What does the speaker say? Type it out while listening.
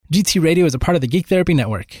GT Radio is a part of the Geek Therapy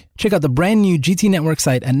Network. Check out the brand new GT Network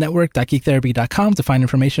site at network.geektherapy.com to find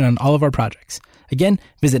information on all of our projects. Again,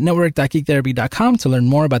 visit network.geektherapy.com to learn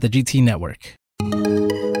more about the GT Network.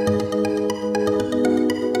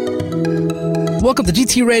 Welcome to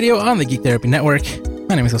GT Radio on the Geek Therapy Network.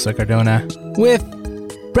 My name is Jose Cardona with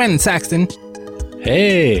Brandon Saxton.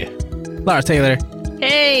 Hey. Laura Taylor.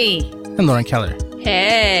 Hey. And Lauren Keller.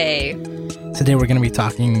 Hey. Today we're going to be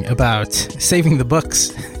talking about saving the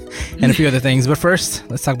books and a few other things. But first,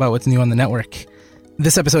 let's talk about what's new on the network.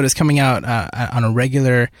 This episode is coming out on a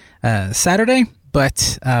regular Saturday,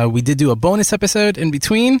 but we did do a bonus episode in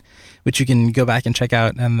between, which you can go back and check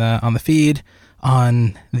out on the feed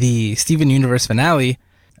on the Steven Universe finale.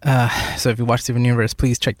 So if you watch Steven Universe,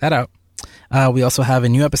 please check that out. We also have a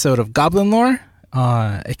new episode of Goblin Lore.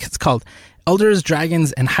 It's called Elders,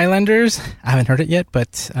 Dragons, and Highlanders. I haven't heard it yet,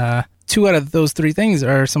 but 2 out of those 3 things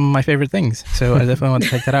are some of my favorite things. So I definitely want to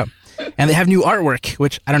check that out. And they have new artwork,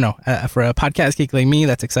 which, I don't know, for a podcast geek like me,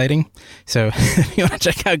 that's exciting. So if you want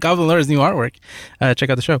to check out Goblin Lore's new artwork, check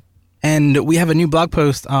out the show. And we have a new blog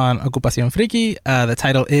post on Ocupación Friki. The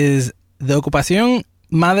title is The Ocupación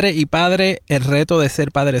Madre y Padre, el reto de ser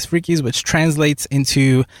padres frikis, which translates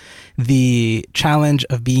into the challenge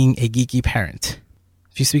of being a geeky parent.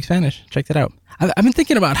 If you speak Spanish, check that out. I've been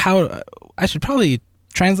thinking about how I should probably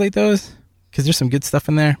translate those because there's some good stuff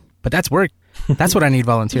in there, but that's work. That's what I need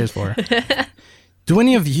volunteers for. Do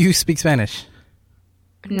any of you speak Spanish?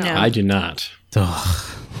 No. I do not.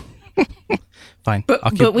 Fine.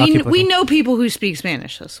 But we know people who speak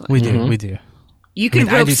Spanish. That's why. We do. You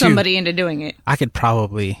could rope somebody into doing it. I could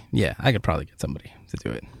probably get somebody to do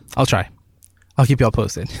it. I'll try. I'll keep y'all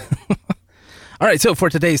posted. All right, so for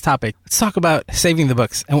today's topic, let's talk about saving the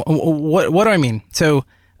books. And what do I mean? So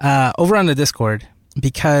over on the Discord,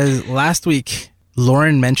 because last week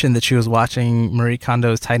Lauren mentioned that she was watching Marie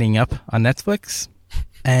Kondo's Tidying Up on Netflix,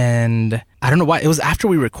 and I don't know why. It was after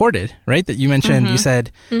we recorded, right? That you mentioned. You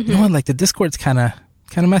said, you know what? Like the Discord's kind of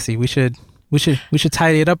messy. We should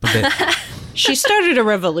tidy it up a bit. She started a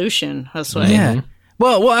revolution, that's why. Yeah.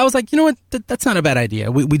 Well, I was like, you know what? That's not a bad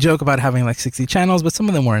idea. We joke about having like 60 channels, but some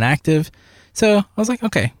of them weren't active. So I was like,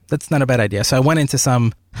 okay, that's not a bad idea. So I went into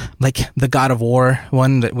some, like the God of War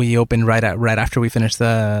one that we opened right after we finished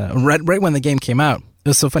right when the game came out. It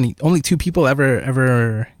was so funny. Only 2 people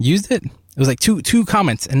ever used it. It was like two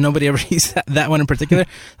comments, and nobody ever used that one in particular.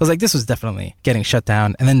 I was like, this was definitely getting shut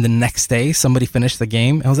down. And then the next day, somebody finished the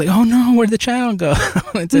game. And I was like, oh no, where'd the channel go? I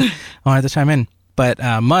wanted to chime in. But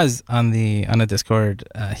Muzz on the Discord,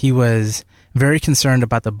 he was very concerned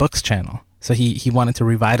about the books channel. So he wanted to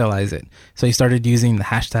revitalize it. So he started using the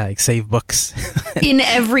hashtag *SaveBooks. In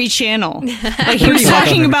every channel. Like he was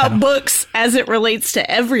talking about books as it relates to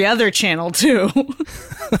every other channel too.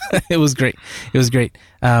 It was great. It was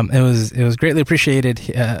greatly appreciated.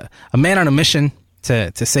 A man on a mission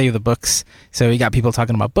to save the books. So he got people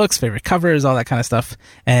talking about books, favorite covers, all that kind of stuff.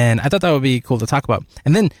 And I thought that would be cool to talk about.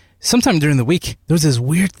 And then sometime during the week, there was this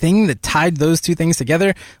weird thing that tied those 2 things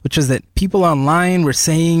together, which was that people online were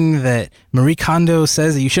saying that Marie Kondo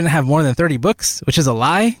says that you shouldn't have more than 30 books, which is a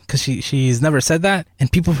lie because she's never said that.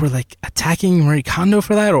 And people were like attacking Marie Kondo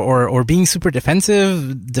for that or being super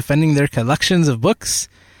defensive, defending their collections of books.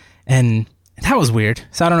 And that was weird.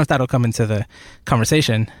 So I don't know if that'll come into the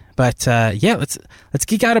conversation. But yeah, let's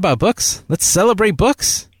geek out about books. Let's celebrate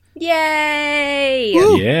books. Yay!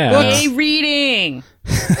 Woo! Yeah. Yay, reading!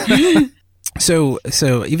 So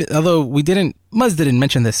even although Muzz didn't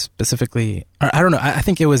mention this specifically, or I don't know, I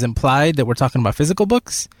think it was implied that we're talking about physical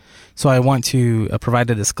books. So I want to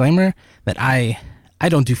provide a disclaimer that I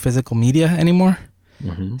don't do physical media anymore.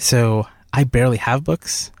 Mm-hmm. So I barely have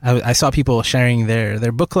books. I saw people sharing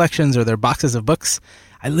their book collections or their boxes of books.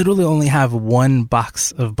 I literally only have 1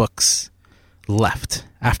 box of books left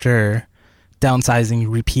after downsizing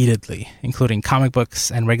repeatedly, including comic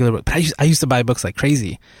books and regular books. But I used to buy books like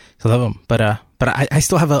crazy. I love them. But I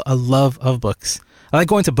still have a love of books. I like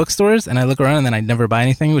going to bookstores and I look around and then I never buy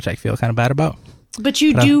anything, which I feel kind of bad about. But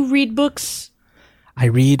you do read books? I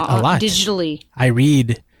read a lot. Digitally? I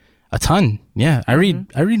read a ton. Yeah. I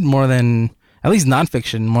read more than, at least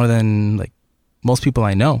nonfiction, more than like most people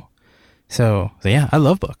I know. So yeah, I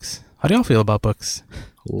love books. How do y'all feel about books?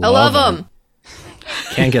 I love them.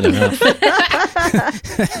 Can't get enough.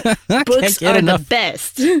 Books are the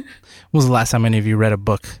best. When was the last time any of you read a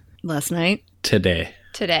book? Last night. Today.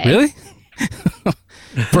 Really?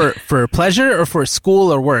 For pleasure or for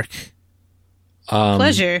school or work?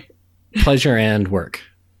 Pleasure. Pleasure and work.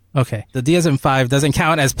 Okay. The DSM-5 doesn't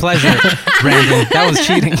count as pleasure, Brandon. That was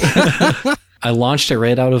cheating. I launched it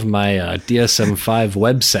right out of my DSM-5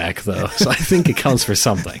 WebSack, though, so I think it counts for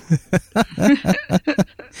something.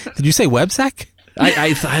 Did you say WebSack?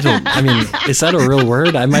 I don't. I mean, is that a real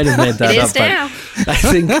word? I might have made that up. Now. But I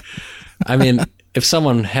think. I mean, if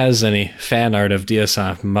someone has any fan art of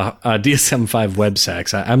DSM-5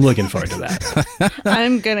 WebSacks, I'm looking forward to that.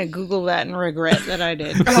 I'm gonna Google that and regret that I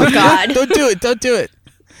did. Oh God. Don't do it.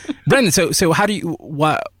 Brendan, so how do you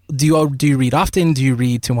you read often? Do you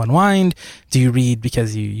read to unwind? Do you read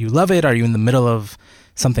because you love it? Are you in the middle of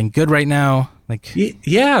something good right now? Like,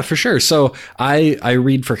 yeah, for sure. So I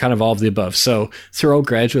read for kind of all of the above. So throughout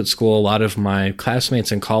graduate school, a lot of my classmates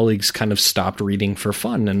and colleagues kind of stopped reading for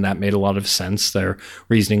fun, and that made a lot of sense. Their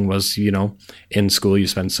reasoning was, in school you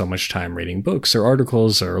spend so much time reading books or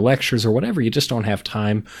articles or lectures or whatever. You just don't have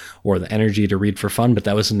time or the energy to read for fun. But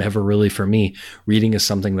that was never really for me. Reading is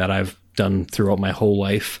something that I've done throughout my whole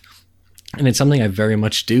life. And it's something I very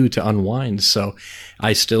much do to unwind. So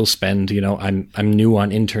I still spend, I'm new on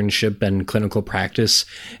internship and clinical practice.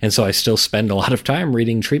 And so I still spend a lot of time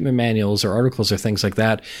reading treatment manuals or articles or things like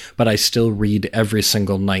that. But I still read every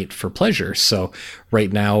single night for pleasure. So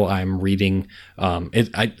right now I'm reading,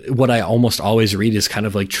 what I almost always read is kind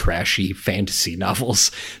of like trashy fantasy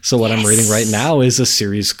novels. So what I'm reading right now is a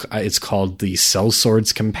series, it's called The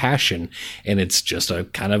Sellsword's Compassion. And it's just a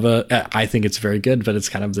kind of I think it's very good, but it's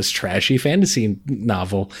kind of this trashy fantasy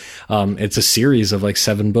novel. It's a series of like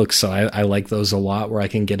 7 books. So I like those a lot, where I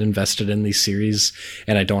can get invested in these series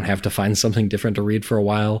and I don't have to find something different to read for a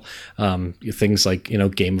while. Things like,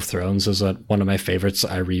 Game of Thrones is one of my favorites.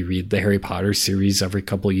 I reread the Harry Potter series every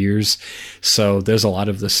couple years. So there's a lot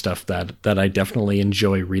of this stuff that I definitely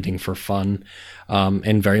enjoy reading for fun.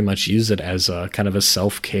 And very much use it as a kind of a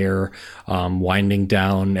self-care, winding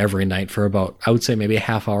down every night for about, I would say maybe a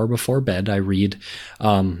half hour before bed. I read,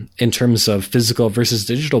 in terms of physical versus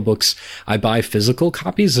digital books, I buy physical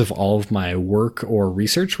copies of all of my work or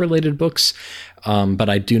research related books. But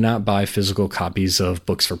I do not buy physical copies of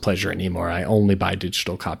books for pleasure anymore. I only buy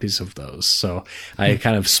digital copies of those. So I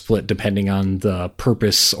kind of split depending on the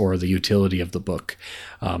purpose or the utility of the book,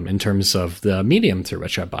 in terms of the medium through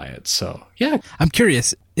which I buy it. So, yeah. I'm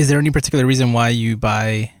curious, is there any particular reason why you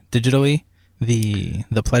buy digitally the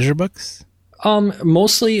pleasure books?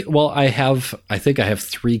 Mostly, well, I think I have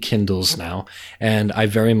 3 Kindles now, and I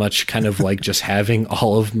very much kind of like just having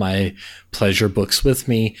all of my pleasure books with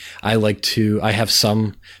me. I have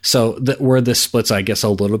some, where this splits, I guess, a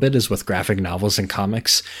little bit is with graphic novels and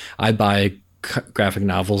comics. I buy graphic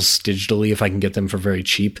novels digitally if I can get them for very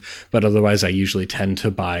cheap, but otherwise I usually tend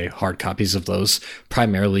to buy hard copies of those,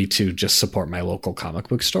 primarily to just support my local comic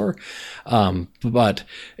book store. But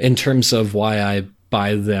in terms of why I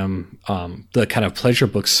buy them, the kind of pleasure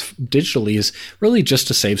books digitally, is really just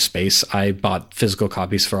to save space. I bought physical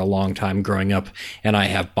copies for a long time growing up, and I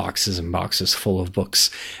have boxes and boxes full of books,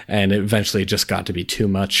 and eventually it just got to be too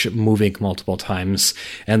much, moving multiple times.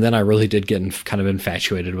 And then I really did get kind of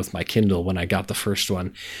infatuated with my Kindle when I got the first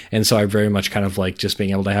one. And so I very much kind of like just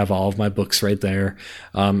being able to have all of my books right there.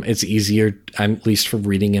 It's easier, at least for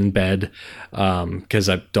reading in bed, because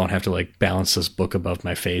I don't have to like balance this book above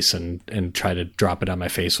my face and try to drop it on my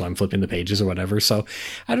face when I'm flipping the pages or whatever. So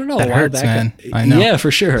I don't know. That hurts, man. I know. Yeah,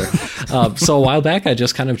 for sure. So a while back, I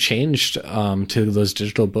just kind of changed to those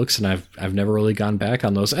digital books, and I've never really gone back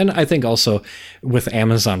on those. And I think also with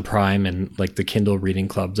Amazon Prime and like the Kindle Reading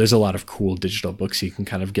Club, there's a lot of cool digital books you can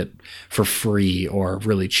kind of get for free or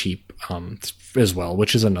really cheap as well,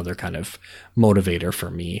 which is another kind of motivator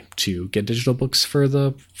for me to get digital books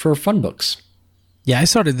for fun books. Yeah, I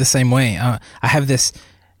started the same way. I have this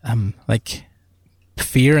like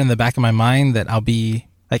fear in the back of my mind that I'll be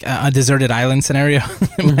like a deserted island scenario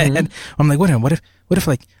in my head. I'm like, what if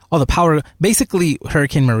like all the power, basically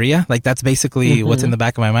Hurricane Maria, like that's basically what's in the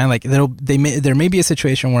back of my mind. Like there may be a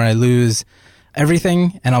situation where I lose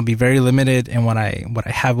everything and I'll be very limited in what I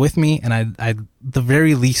have with me, and I the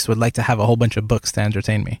very least would like to have a whole bunch of books to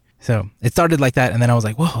entertain me. So it started like that, and then I was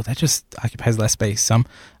like, whoa, that just occupies less space. So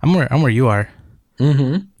I'm where you are.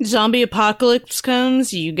 Mm-hmm. Zombie apocalypse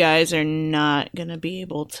comes, you guys are not gonna be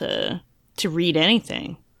able to read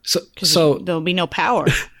anything. So there'll be no power.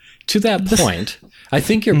 To that point, I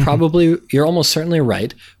think you're almost certainly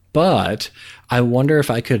right. But I wonder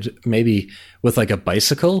if I could maybe, with like a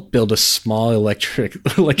bicycle, build a small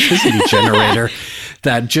electricity generator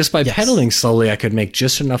that just by pedaling slowly, I could make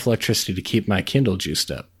just enough electricity to keep my Kindle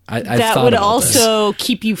juiced up. That would also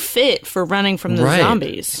keep you fit for running from the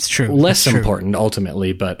zombies. It's true. Less important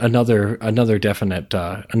ultimately, but another definite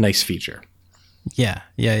a nice feature. Yeah.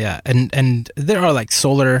 And there are like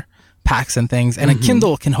solar packs and things, and a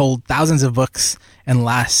Kindle can hold thousands of books and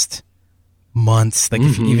last months, like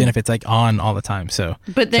even if it's like on all the time. So,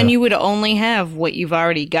 but then you would only have what you've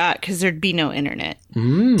already got because there'd be no internet.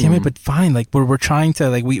 Damn it! But fine, like we're trying to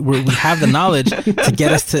like we have the knowledge to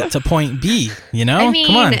get us to point B. You know, I mean,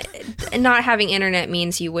 come on. Not having internet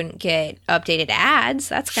means you wouldn't get updated ads.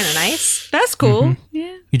 That's kind of nice. That's cool.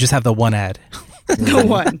 Yeah, you just have the one ad. The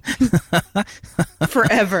one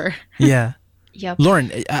forever. Yeah. Yep.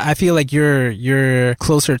 Lauren, I feel like you're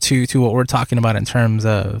closer to what we're talking about in terms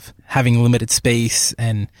of having limited space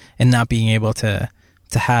and not being able to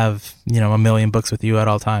have, a million books with you at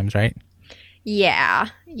all times, right? Yeah.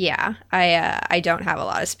 I don't have a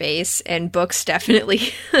lot of space, and books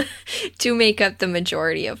definitely do make up the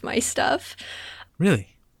majority of my stuff.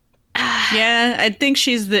 Really? Yeah, I think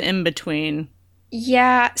she's the in-between.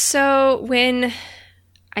 Yeah, so when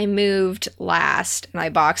I moved last and I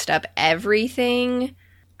boxed up everything,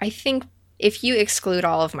 I think if you exclude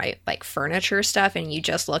all of my like furniture stuff and you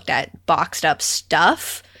just looked at boxed up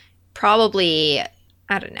stuff, probably,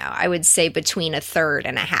 I don't know, I would say between a third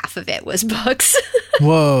and a half of it was books.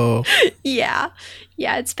 Whoa. Yeah,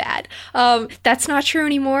 it's bad. That's not true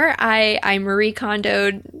anymore. I Marie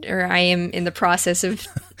Kondoed, or I am in the process of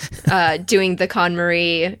doing the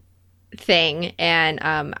KonMari thing, and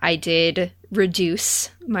I did reduce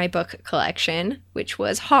my book collection, which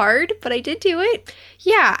was hard, but I did do it.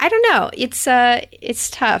 Yeah, I don't know. It's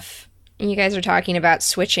tough. And you guys are talking about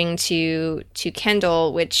switching to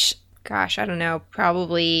Kindle, which, gosh, I don't know,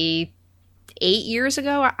 probably 8 years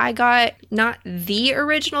ago I got not the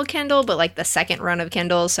original Kindle, but like the second run of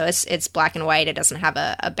Kindle. So it's black and white. It doesn't have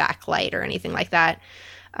a backlight or anything like that.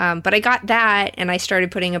 But I got that, and I started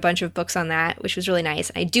putting a bunch of books on that, which was really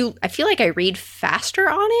nice. I feel like I read faster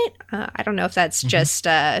on it. I don't know if that's just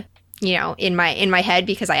in my head,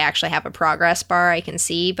 because I actually have a progress bar I can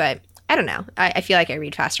see, but I don't know. I feel like I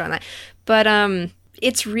read faster on that. But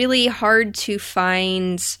it's really hard to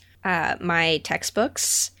find my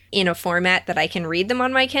textbooks in a format that I can read them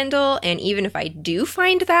on my Kindle. And even if I do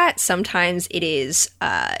find that, sometimes it is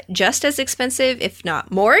just as expensive, if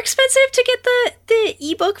not more expensive, to get the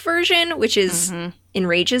ebook version, which is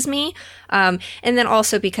enrages me. And then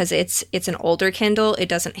also because it's an older Kindle, it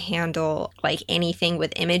doesn't handle like anything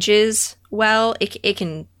with images well. It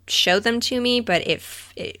can show them to me, but it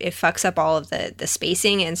fucks up all of the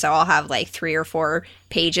spacing, and so I'll have like 3 or 4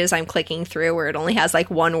 pages I'm clicking through where it only has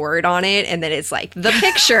like one word on it, and then it's like the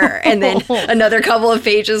picture, and then another couple of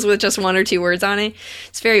pages with just 1 or 2 words on it.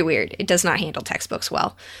 It's very weird. It does not handle textbooks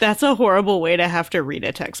well. That's a horrible way to have to read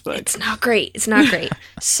a textbook. It's not great.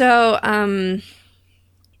 So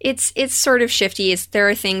it's sort of shifty. There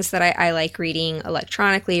are things that I like reading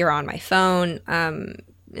electronically or on my phone,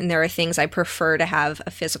 and there are things I prefer to have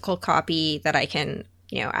a physical copy that I can,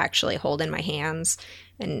 actually hold in my hands.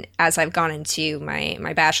 And as I've gone into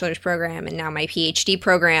my bachelor's program and now my PhD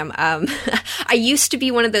program, I used to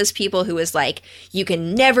be one of those people who was like, you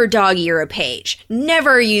can never dog-ear a page.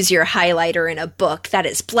 Never use your highlighter in a book. That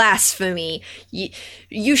is blasphemy.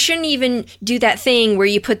 You shouldn't even do that thing where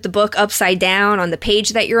you put the book upside down on the page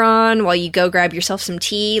that you're on while you go grab yourself some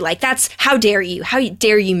tea. Like, that's, how dare you? How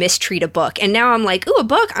dare you mistreat a book? And now I'm like, ooh, a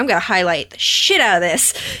book? I'm going to highlight the shit out of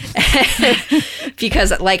this.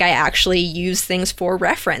 Because, like, I actually use things for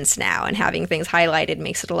reference now, and having things highlighted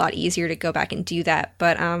makes it a lot easier to go back and do that.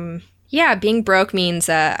 But yeah, being broke means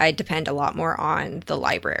I depend a lot more on the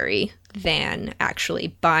library than actually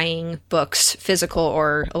buying books, physical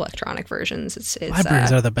or electronic versions. It's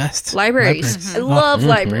libraries are the best. Libraries. I love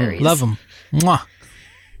libraries. Love them. Mwah.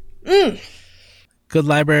 Good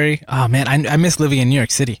library. Oh man, I miss living in New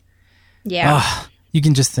York City. Yeah. Oh, you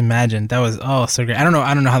can just imagine. That was so great. I don't know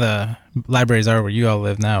how the libraries are where you all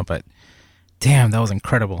live now, but damn, that was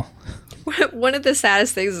incredible. One of the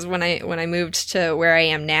saddest things is when I moved to where I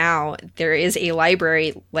am now, there is a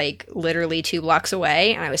library like literally 2 blocks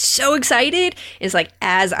away, and I was so excited. It's like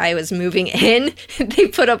as I was moving in, they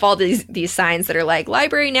put up all these signs that are like,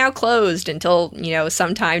 library now closed until,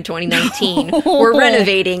 sometime 2019. We're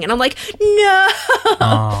renovating. And I'm like, no.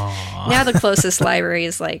 Now the closest library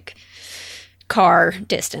is like car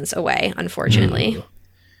distance away, unfortunately.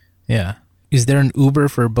 Yeah. Is there an Uber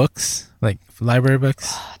for books? Like for library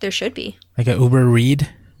books? There should be. Like an Uber Read?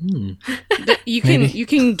 You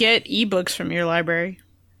can get ebooks from your library.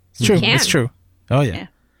 It's true. It's true. Oh yeah.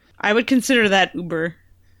 I would consider that Uber.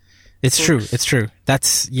 It's true. It's true.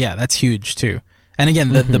 That's huge too. And again,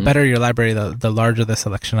 the better your library, the larger the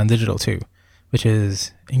selection on digital too, which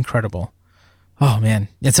is incredible. Oh man.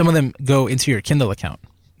 And some of them go into your Kindle account.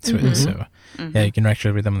 So yeah, you can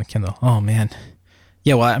actually read them on the Kindle. Oh man.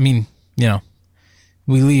 Yeah, well, I mean,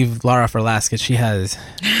 we leave Laura for last because she has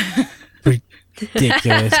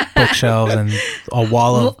ridiculous bookshelves and a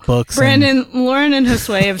wall of books. Brandon, Lauren and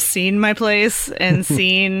Josue have seen my place and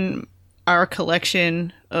seen our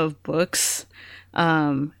collection of books.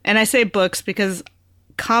 And I say books because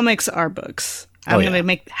comics are books. I'm going to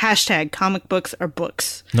make hashtag comic books are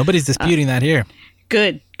books. Nobody's disputing that here.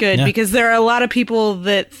 Good. Yeah. Because there are a lot of people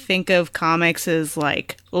that think of comics as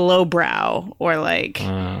like lowbrow or like,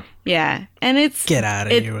 and it's... Get out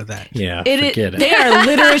of here with that. Yeah, forget it. They are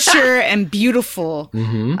literature and beautiful.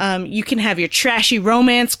 Mm-hmm. You can have your trashy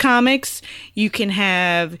romance comics. You can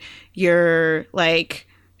have your like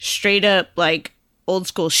straight up like old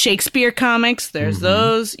school Shakespeare comics. There's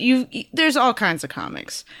those. There's all kinds of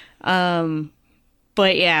comics.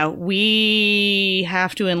 But yeah, we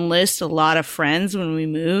have to enlist a lot of friends when we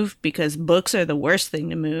move because books are the worst thing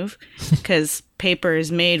to move because paper is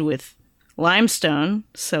made with limestone,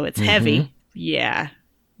 so it's heavy. Yeah.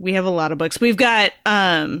 We have a lot of books. We've got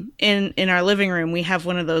in our living room, we have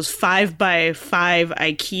one of those 5x5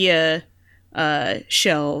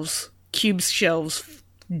 IKEA cube shelves,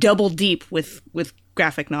 double deep with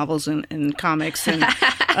graphic novels and comics.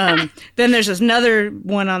 And then there's another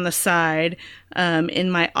one on the side. In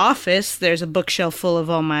my office, there's a bookshelf full of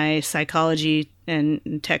all my psychology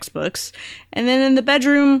and textbooks. And then in the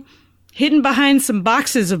bedroom, hidden behind some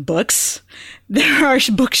boxes of books, there are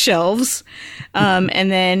bookshelves.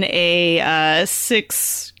 And then a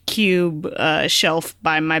 6-cube shelf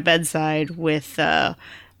by my bedside with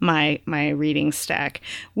my reading stack.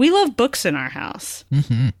 We love books in our house.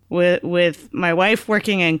 Mm-hmm. With my wife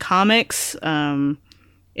working in comics,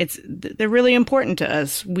 they're really important to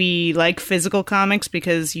us. We like physical comics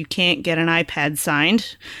because you can't get an iPad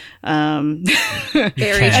signed.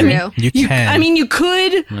 Very true. You can. I mean, you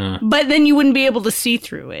could, but then you wouldn't be able to see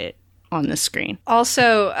through it on the screen.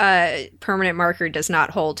 Also, permanent marker does not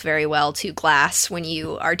hold very well to glass when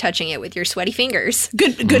you are touching it with your sweaty fingers.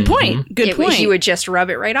 Good point. Good point. You would just rub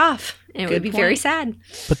it right off, and it would be very sad.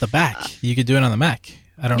 But the back, you could do it on the Mac.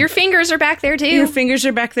 Your fingers are back there too. Your fingers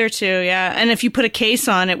are back there too, yeah. And if you put a case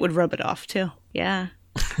on, it would rub it off too. Yeah.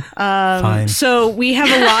 Fine. So we have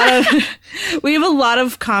a lot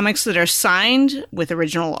of comics that are signed with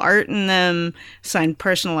original art in them, signed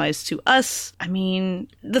personalized to us. I mean,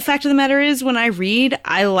 the fact of the matter is, when I read,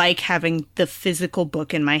 I like having the physical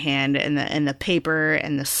book in my hand and the paper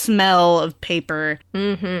and the smell of paper.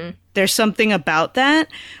 Mm-hmm. There's something about that.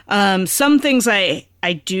 Some things I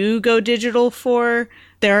do go digital for.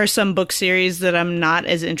 There are some book series that I'm not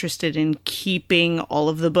as interested in keeping all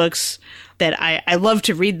of the books that I love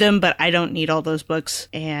to read them, but I don't need all those books,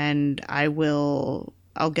 and I'll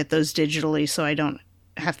get those digitally so I don't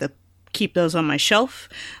have to keep those on my shelf.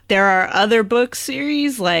 There are other book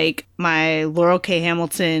series like my Laurel K.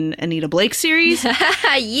 Hamilton, Anita Blake series.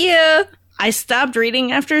 Yeah. I stopped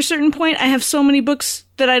reading after a certain point. I have so many books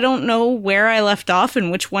that I don't know where I left off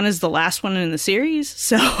and which one is the last one in the series.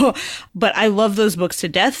 So, but I love those books to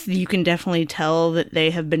death. You can definitely tell that they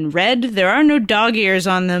have been read. There are no dog ears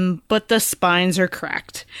on them, but the spines are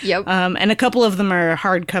cracked. Yep. And a couple of them are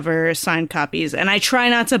hardcover signed copies. And I try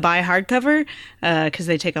not to buy hardcover because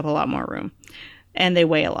they take up a lot more room and they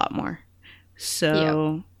weigh a lot more.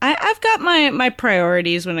 So I've got my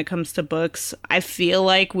priorities when it comes to books. I feel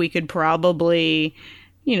like we could probably,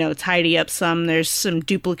 tidy up some. There's some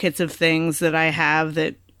duplicates of things that I have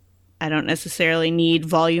that I don't necessarily need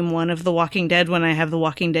volume 1 of The Walking Dead when I have The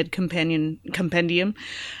Walking Dead Compendium,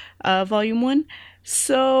 volume 1.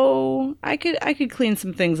 So I could clean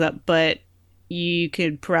some things up, but you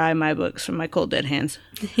could pry my books from my cold dead hands.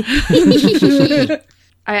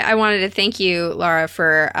 I wanted to thank you, Laura,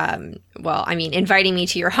 for, inviting me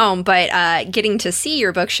to your home, but getting to see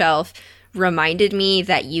your bookshelf reminded me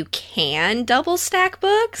that you can double stack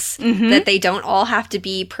books, that they don't all have to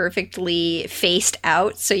be perfectly faced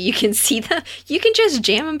out so you can see them. You can just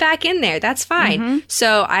jam them back in there. That's fine.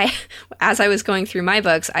 So as I was going through my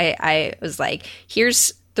books, I was like,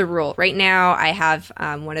 here's the rule. Right now, I have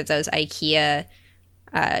one of those IKEA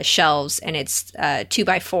shelves, and it's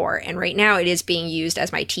 2x4, and right now it is being used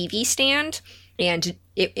as my TV stand, and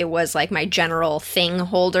it was like my general thing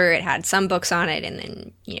holder. It had some books on it and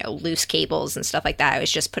then loose cables and stuff like that. I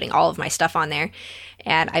was just putting all of my stuff on there,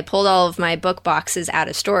 and I pulled all of my book boxes out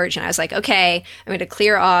of storage, and I was like, okay, I'm going to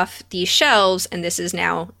clear off these shelves, and this is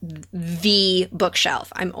now the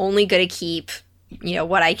bookshelf. I'm only going to keep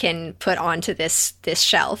what I can put onto this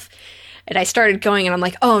shelf. And I started going, and I'm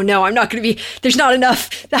like, oh no, I'm not going to be, there's not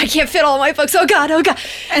enough. I can't fit all my books. Oh God.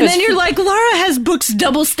 And then you're like, Laura has books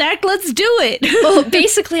double stacked. Let's do it. Well,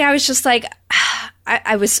 basically, I was just like,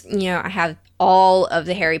 I was, I have all of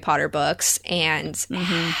the Harry Potter books, and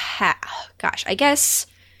I guess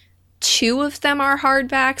 2 of them are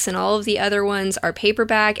hardbacks and all of the other ones are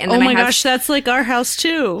paperback. And Oh then my gosh, that's like our house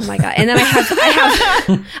too. Oh my god! And then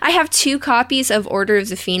I have 2 copies of Order of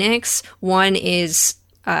the Phoenix. One is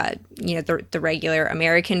the regular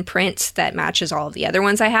American print that matches all of the other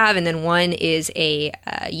ones I have, and then one is a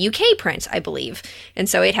UK print, I believe. And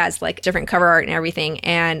so it has like different cover art and everything.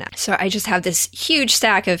 And so I just have this huge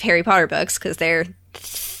stack of Harry Potter books because they're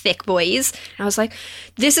thick boys. And I was like,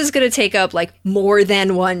 this is going to take up like more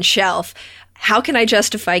than one shelf. How can I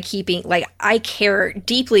justify keeping, like, I care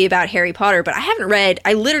deeply about Harry Potter, but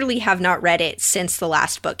I literally have not read it since the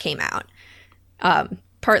last book came out.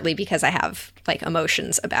 Partly because I have like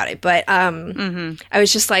emotions about it, but I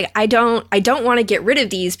was just like, I don't want to get rid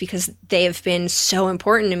of these because they have been so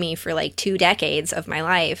important to me for like 2 decades of my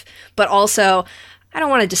life, but also I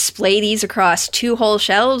don't want to display these across 2 whole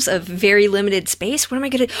shelves of very limited space. What am I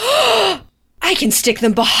going to... I can stick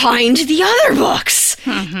them behind the other books.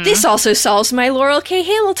 This also solves my Laurel K.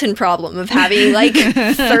 Hamilton problem of having like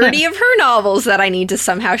 30 of her novels that I need to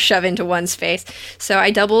somehow shove into one space. So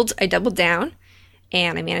I doubled down,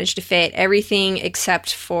 and I managed to fit everything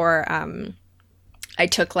except for I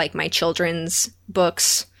took like my children's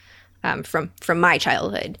books from my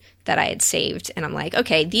childhood that I had saved, and I'm like,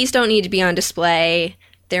 okay, these don't need to be on display.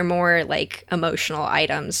 They're more like emotional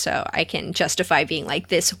items, so I can justify being like,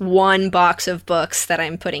 this one box of books that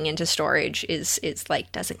I'm putting into storage is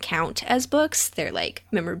like doesn't count as books. They're like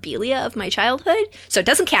memorabilia of my childhood, so it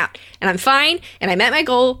doesn't count, and I'm fine, and I met my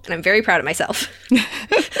goal, and I'm very proud of myself.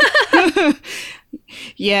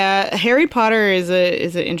 Yeah, Harry Potter is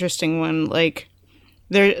an interesting one. Like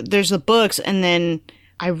there's the books, and then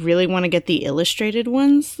I really want to get the illustrated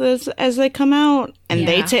ones as they come out, and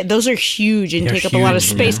those are huge and take up a lot of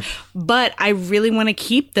space. Yeah. But I really want to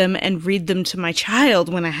keep them and read them to my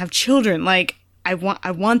child when I have children. Like I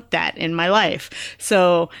want that in my life.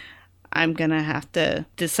 So I'm gonna have to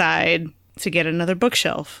decide to get another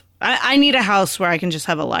bookshelf. I need a house where I can just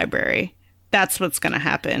have a library. That's what's gonna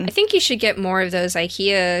happen. I think you should get more of those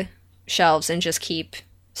IKEA shelves and just keep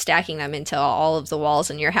stacking them until all of the walls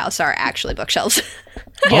in your house are actually bookshelves.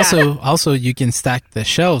 Yeah. Also, you can stack the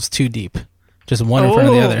shelves 2 deep, just one in front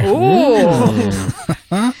of the other.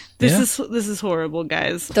 This is horrible,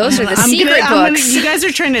 guys. Those are the secret books. You guys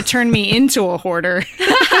are trying to turn me into a hoarder.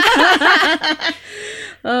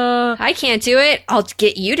 I can't do it. I'll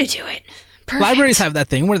get you to do it. Perfect. Libraries have that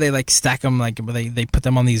thing where they like stack them, like they put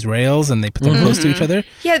them on these rails and they put them close to each other.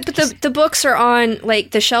 Yeah, but the books are on,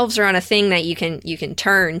 like, the shelves are on a thing that you can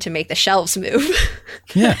turn to make the shelves move.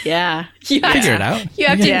 Yeah. Figure it out. You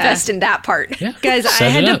have to invest in that part. Yeah. Guys, I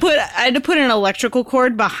had to put an electrical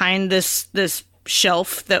cord behind this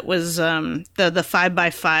shelf that was the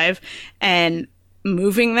 5x5, and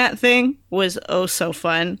moving that thing was so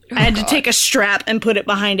fun. I had to take a strap and put it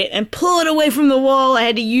behind it and pull it away from the wall. I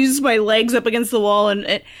had to use my legs up against the wall,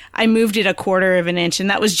 and I moved it 1/4 of an inch, and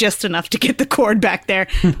that was just enough to get the cord back there,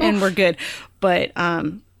 and we're good. But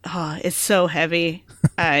it's so heavy.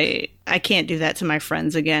 I can't do that to my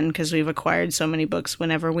friends again because we've acquired so many books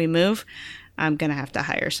whenever we move. I'm gonna have to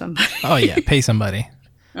hire somebody. Oh yeah, pay somebody.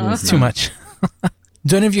 It's too much.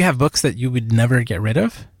 Do any of you have books that you would never get rid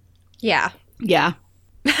of? Yeah. Yeah.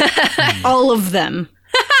 All of them.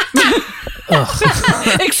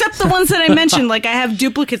 Except the ones that I mentioned. Like, I have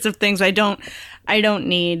duplicates of things I don't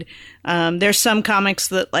need. There's some comics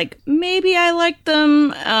that, like, maybe I like them,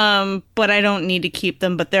 but I don't need to keep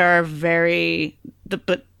them. But there are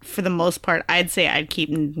but for the most part, I'd say I'd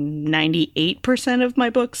keep 98% of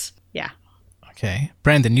my books. Yeah. Okay.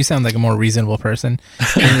 Brandon, you sound like a more reasonable person.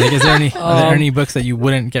 Like, are there any books that you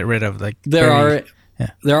wouldn't get rid of? Like, there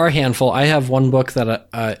are a handful. I have one book that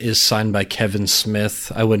is signed by Kevin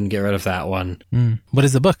Smith. I wouldn't get rid of that one. What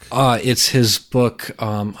is the book? It's his book.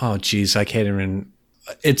 I can't even.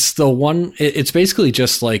 It's the one. It's basically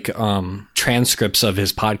just like transcripts of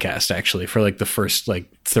his podcast, actually, for like the first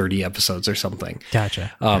like 30 episodes or something.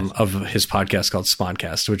 Gotcha. Of his podcast called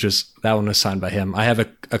Smodcast, that one was signed by him. I have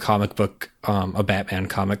a comic book, a Batman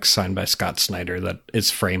comic signed by Scott Snyder that is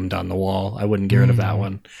framed on the wall. I wouldn't get rid of that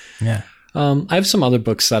one. Yeah. I have some other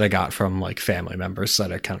books that I got from like family members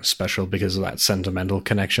that are kind of special because of that sentimental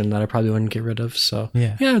connection that I probably wouldn't get rid of. So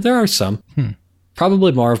yeah, there are some.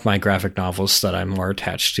 Probably more of my graphic novels that I'm more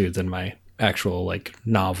attached to than my actual like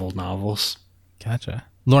novels. Gotcha.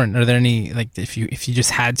 Lauren, are there any, like, if you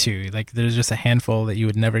just had to, like, there's just a handful that you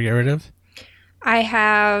would never get rid of?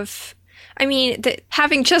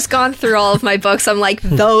 Having just gone through all of my books, I'm like,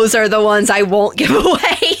 those are the ones I won't give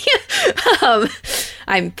away.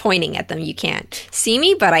 I'm pointing at them. You can't see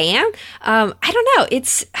me, but I am. I don't know.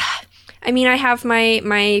 I mean, I have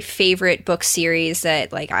my favorite book series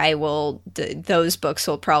that like those books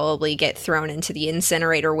will probably get thrown into the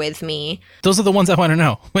incinerator with me. Those are the ones I want to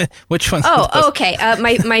know. Which ones? Oh, okay.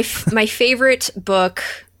 My favorite book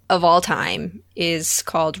of all time is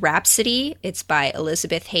called Rhapsody. It's by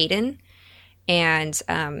Elizabeth Hayden, and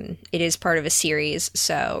it is part of a series.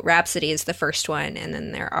 So Rhapsody is the first one, and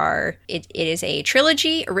then it is a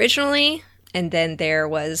trilogy originally. And then there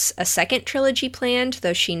was a second trilogy planned,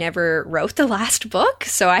 though she never wrote the last book.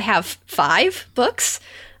 So I have 5 books.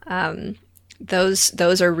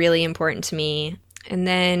 Those are really important to me. And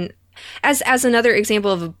then as another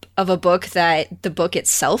example of a book that the book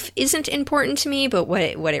itself isn't important to me, but what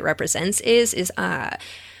it represents is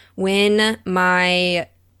when my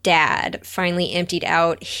dad finally emptied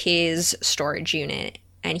out his storage unit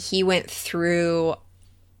and he went through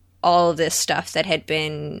all of this stuff that had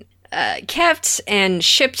been kept and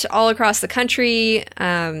shipped all across the country,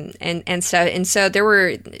 and stuff. And so there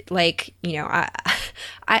were like, you know,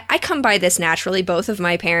 I come by this naturally. Both of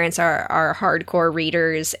my parents are hardcore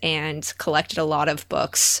readers and collected a lot of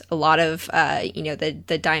books, a lot of,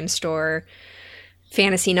 the dime store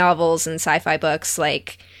fantasy novels and sci-fi books.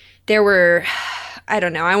 Like there were, I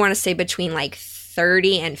don't know, I want to say between like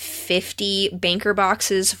 30 and 50 banker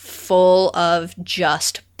boxes full of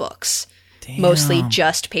just books. Damn. Mostly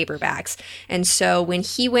just paperbacks. And so when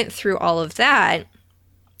he went through all of that,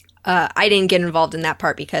 I didn't get involved in that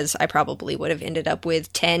part because I probably would have ended up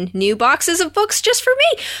with 10 new boxes of books just for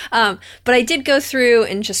me. But I did go through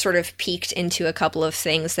and just sort of peeked into a couple of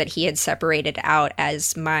things that he had separated out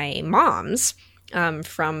as my mom's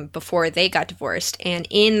from before they got divorced. And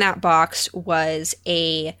in that box was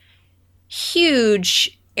a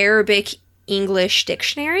huge Arabic English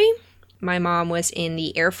dictionary. My mom was in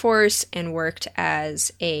the Air Force and worked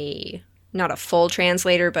as not a full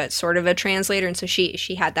translator, but sort of a translator. And so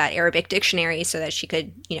she had that Arabic dictionary so that she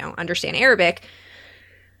could, understand Arabic.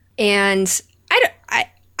 And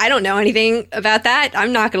I don't know anything about that.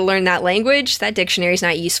 I'm not going to learn that language. That dictionary is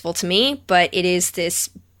not useful to me, but it is this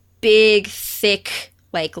big, thick,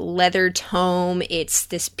 like leather tome. It's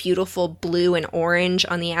this beautiful blue and orange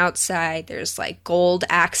on the outside. There's like gold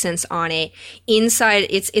accents on it. Inside,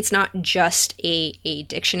 it's not just a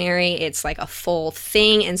dictionary. It's like a full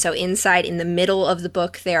thing. And so inside, in the middle of the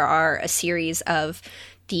book, there are a series of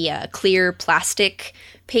the clear plastic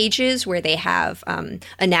pages where they have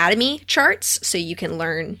anatomy charts, so you can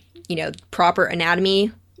learn, proper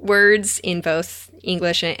anatomy words in both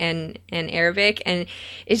English and Arabic, and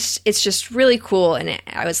it's just really cool. And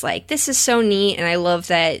I was like, this is so neat, and I love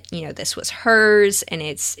that this was hers, and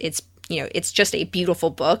it's just a beautiful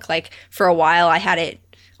book. Like for a while, I had it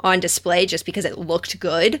on display just because it looked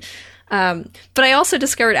good. But I also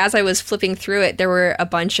discovered as I was flipping through it, there were a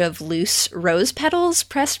bunch of loose rose petals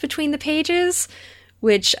pressed between the pages,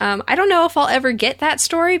 which I don't know if I'll ever get that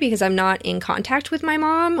story because I'm not in contact with my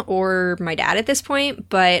mom or my dad at this point.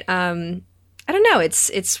 But I don't know.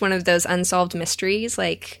 It's one of those unsolved mysteries.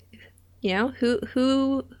 Like,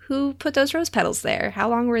 who put those rose petals there? How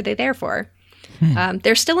long were they there for?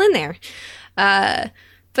 They're still in there.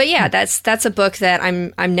 But yeah, that's a book that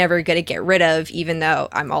I'm never going to get rid of, even though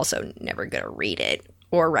I'm also never going to read it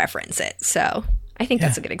or reference it. So I think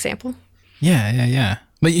that's a good example. Yeah.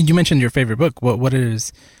 But you mentioned your favorite book. What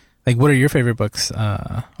are your favorite books?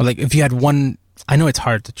 Or like if you had one, I know it's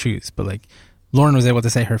hard to choose, but like Lauren was able to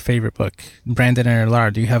say her favorite book. Brandon and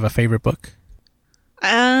Laura, do you have a favorite book?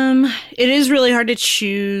 It is really hard to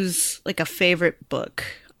choose like a favorite book.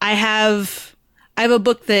 I have a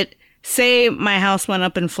book that, say my house went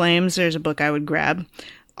up in flames, there's a book I would grab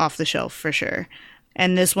off the shelf for sure.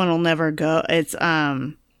 And this one will never go. It's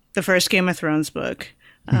the first Game of Thrones book.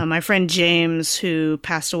 My friend James, who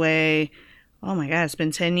passed away, oh my God, it's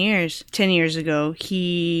been 10 years. 10 years ago,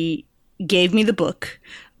 he gave me the book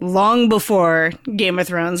long before Game of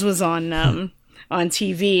Thrones was on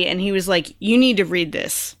TV. And he was like, you need to read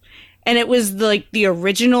this. And it was like the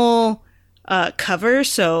original cover.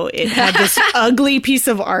 So it had this ugly piece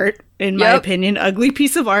of art, in my opinion, ugly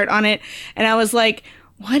piece of art on it. And I was like,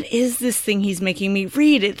 what is this thing he's making me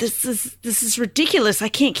read? This is ridiculous. I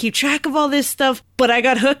can't keep track of all this stuff. But I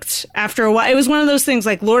got hooked after a while. It was one of those things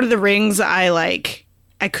like Lord of the Rings.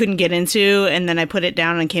 I couldn't get into, and then I put it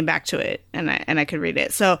down and came back to it, and I could read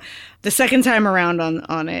it. So the second time around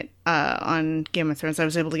on Game of Thrones, I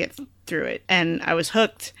was able to get through it, and I was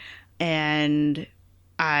hooked. And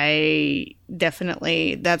I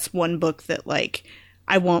definitely, that's one book that like,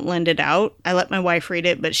 I won't lend it out. I let my wife read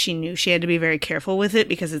it, but she knew she had to be very careful with it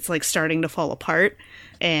because it's like starting to fall apart,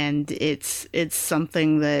 and it's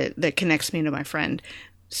something that connects me to my friend.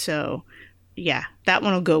 So yeah, that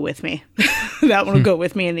one will go with me. That one will go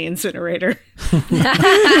with me in the incinerator.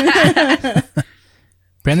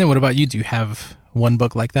 Brandon, what about you? Do you have one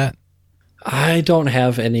book like that? I don't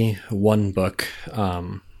have any one book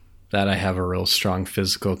that I have a real strong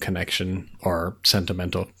physical connection or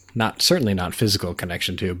sentimental, certainly not physical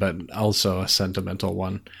connection to, but also a sentimental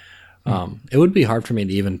one. It would be hard for me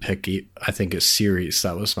to even pick, I think, a series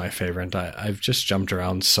that was my favorite. I've just jumped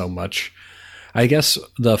around so much. I guess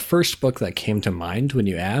the first book that came to mind when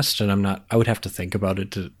you asked, and I would have to think about it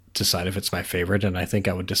to decide if it's my favorite, and I think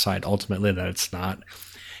I would decide ultimately that it's not,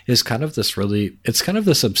 is kind of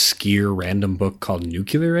this obscure random book called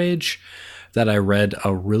Nuclear Age that I read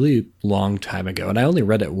a really long time ago, and I only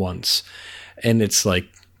read it once, and it's like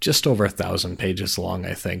just over 1,000 pages long,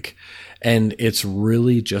 I think. And it's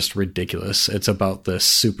really just ridiculous. It's about this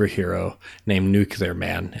superhero named Nuclear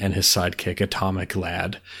Man and his sidekick, Atomic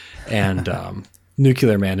Lad. And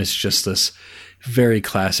Nuclear Man is just this very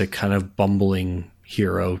classic kind of bumbling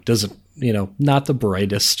hero. Doesn't, not the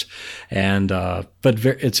brightest. And, but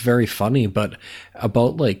it's very funny. But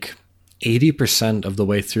about like 80% of the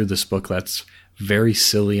way through this book, that's very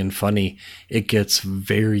silly and funny, it gets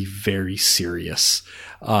very, very serious.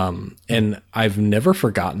 And I've never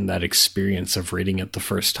forgotten that experience of reading it the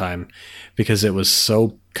first time, because it was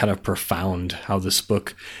so kind of profound how this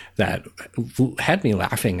book that had me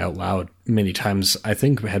laughing out loud many times, I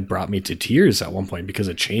think had brought me to tears at one point, because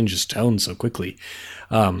it changes tone so quickly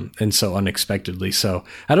and so unexpectedly. So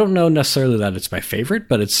I don't know necessarily that it's my favorite,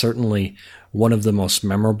 but it's certainly one of the most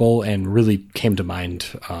memorable and really came to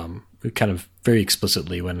mind kind of very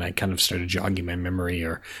explicitly when I kind of started jogging my memory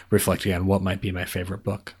or reflecting on what might be my favorite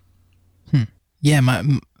book. Yeah,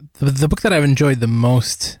 the book that I've enjoyed the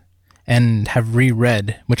most and have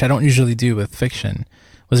reread, which I don't usually do with fiction,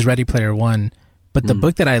 was Ready Player One. But the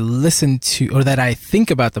book that I listened to, or that I think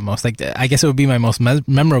about the most, like I guess it would be my most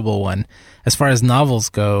memorable one, as far as novels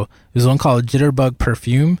go, was one called Jitterbug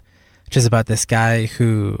Perfume, which is about this guy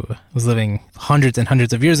who was living hundreds and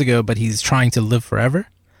hundreds of years ago, but he's trying to live forever.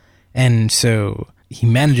 And so he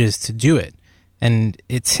manages to do it. And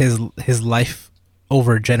it's his life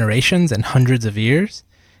over generations and hundreds of years,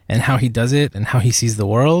 and how he does it and how he sees the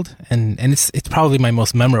world. And it's probably my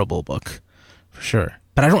most memorable book for sure.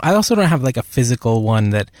 But I also don't have like a physical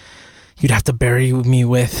one that you'd have to bury me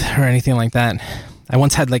with or anything like that. I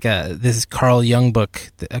once had like this Carl Jung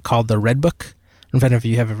book called The Red Book. I don't know if any of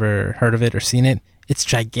you have ever heard of it or seen it. It's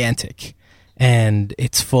gigantic. And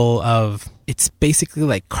it's it's basically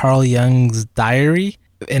like Carl Jung's diary,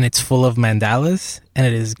 and it's full of mandalas, and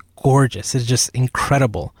it is gorgeous. It's just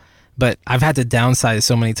incredible. But I've had to downsize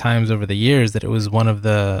so many times over the years that it was one of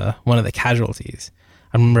the casualties.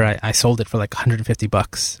 I remember I sold it for like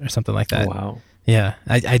 $150 or something like that. Oh, wow. Yeah,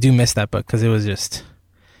 I do miss that book, because it was just,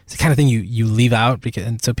 it's the kind of thing you leave out,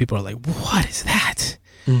 and so people are like, what is that?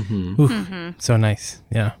 Mm-hmm. So nice.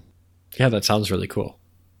 Yeah. Yeah, that sounds really cool.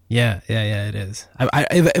 Yeah, it is.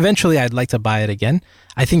 Eventually, I'd like to buy it again.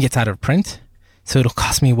 I think it's out of print, so it'll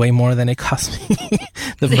cost me way more than it cost me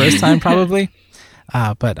the first time, probably.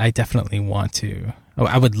 But I definitely want to. Oh,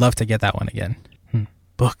 I would love to get that one again.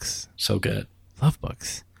 Books. So good. Love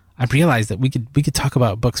books. I realized that we could talk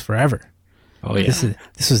about books forever. Oh yeah.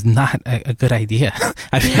 This was not a good idea.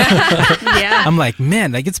 Yeah. I'm like,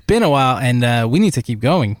 man, like it's been a while, and we need to keep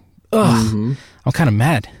going. Ugh, I'm kind of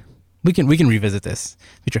mad. We can revisit this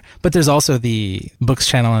future. But there's also the books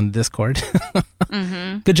channel on Discord.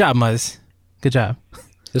 Good job, Muzz. Good job.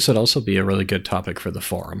 This would also be a really good topic for the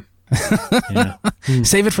forum. Yeah.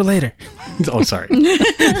 Save it for later. Oh, sorry. I'm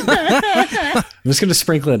just going to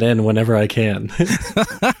sprinkle it in whenever I can.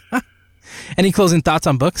 Any closing thoughts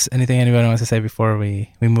on books? Anything anyone wants to say before we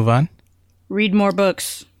move on? Read more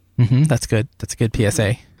books. That's good. That's a good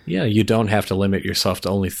PSA. Yeah, you don't have to limit yourself to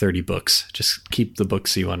only 30 books. Just keep the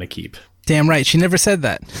books you want to keep. Damn right. She never said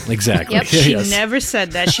that. Exactly. Yep, she never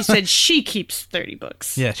said that. She said she keeps 30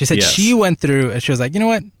 books. Yeah, she said she went through, and she was like, you know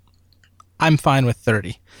what? I'm fine with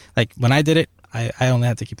 30. Like, when I did it, I only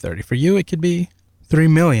had to keep 30. For you, it could be 3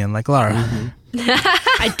 million, like Lara.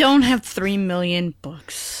 I don't have 3 million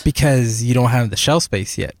books. Because you don't have the shelf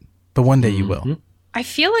space yet. But one day you will. I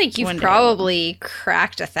feel like you've probably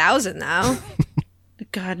cracked 1,000 now.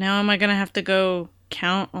 God, now am I going to have to go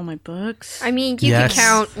count all my books? I mean, you could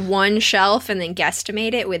count one shelf and then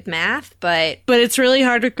guesstimate it with math, but it's really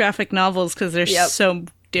hard with graphic novels because they're so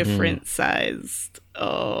different sized.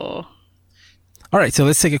 Oh. All right, so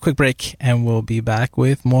let's take a quick break, and we'll be back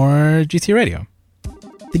with more GT Radio.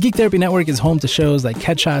 The Geek Therapy Network is home to shows like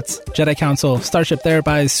Headshots, Jedi Council, Starship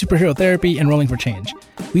Therapies, Superhero Therapy, and Rolling for Change.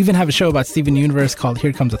 We even have a show about Steven Universe called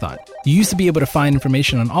Here Comes a Thought. You used to be able to find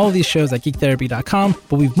information on all of these shows at geektherapy.com,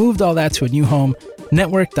 but we've moved all that to a new home,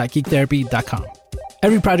 network.geektherapy.com.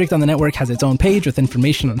 Every project on the network has its own page with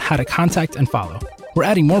information on how to contact and follow. We're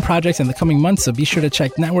adding more projects in the coming months, so be sure to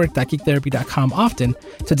check network.geektherapy.com often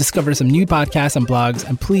to discover some new podcasts and blogs,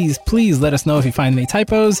 and please, please let us know if you find any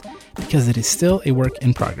typos, because it is still a work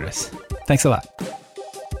in progress. Thanks a lot.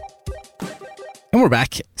 And we're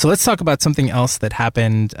back. So let's talk about something else that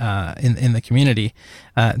happened in the community.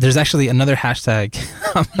 There's actually another hashtag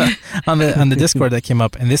on the Discord that came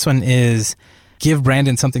up, and this one is "Give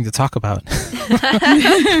Brandon something to talk about."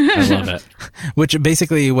 I love it. Which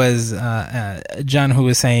basically was John, who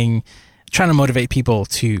was saying, trying to motivate people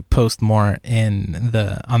to post more on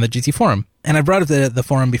the GT forum. And I brought up the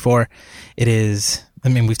forum before. It is, I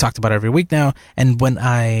mean, we've talked about it every week now. And when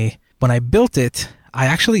I built it, I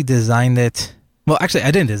actually designed it. Well, actually, I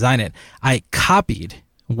didn't design it. I copied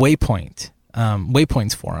Waypoint's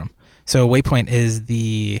forum. So Waypoint is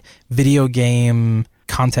the video game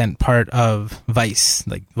content part of Vice,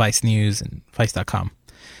 like Vice News and Vice.com.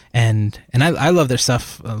 And I love their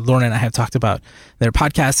stuff. Lauren and I have talked about their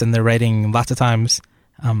podcasts and their writing lots of times.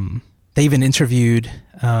 They even interviewed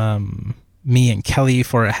me and Kelly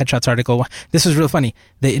for a Headshots article. This was real funny.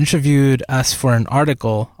 They interviewed us for an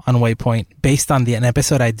article on Waypoint based on an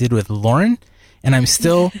episode I did with Lauren. And I'm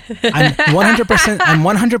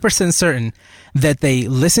 100% certain that they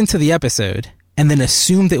listened to the episode and then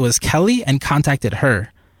assumed it was Kelly and contacted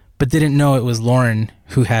her, but didn't know it was Lauren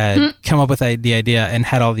who had come up with the idea and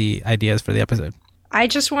had all the ideas for the episode. I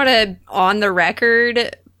just want to, on the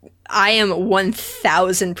record, I am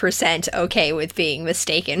 1000% okay with being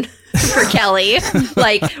mistaken for Kelly.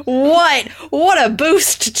 Like, what a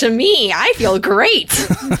boost to me. I feel great.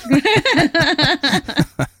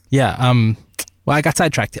 Yeah, well, I got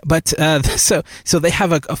sidetracked, but so they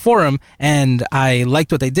have a forum, and I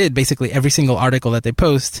liked what they did. Basically, every single article that they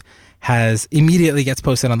post immediately gets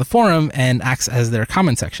posted on the forum and acts as their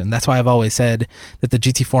comment section. That's why I've always said that the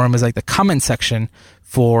GT forum is like the comment section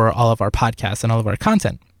for all of our podcasts and all of our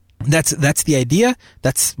content. That's the idea.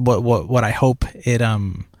 That's what I hope it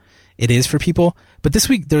is for people. But this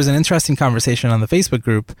week there was an interesting conversation on the Facebook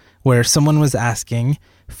group where someone was asking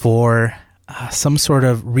for some sort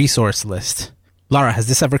of resource list. Lara, has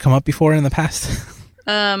this ever come up before in the past?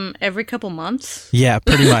 Every couple months. Yeah,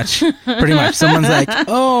 pretty much. Pretty much. Someone's like,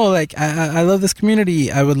 "Oh, like I love this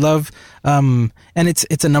community. I would love," and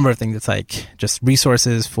it's a number of things. It's like just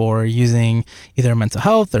resources for using either mental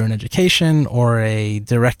health or an education or a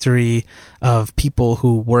directory of people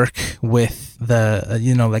who work with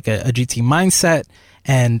like a GT mindset.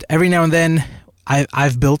 And every now and then,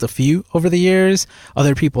 I've built a few over the years.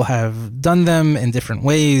 Other people have done them in different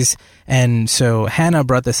ways. And so Hannah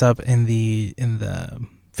brought this up in the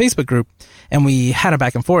Facebook group, and we had a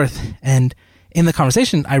back and forth. And in the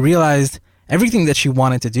conversation, I realized everything that she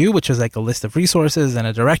wanted to do, which was like a list of resources and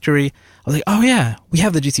a directory. I was like, oh yeah, we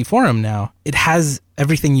have the GT forum now. It has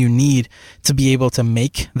everything you need to be able to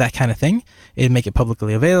make that kind of thing. It'd make it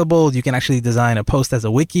publicly available. You can actually design a post as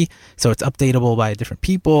a wiki, so it's updatable by different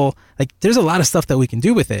people. Like, there's a lot of stuff that we can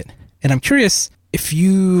do with it. And I'm curious if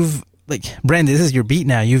you've, like, Brandon, this is your beat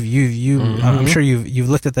now. I'm sure you've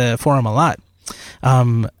looked at the forum a lot.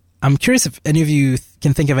 I'm curious if any of you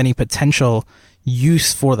can think of any potential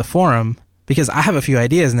use for the forum, because I have a few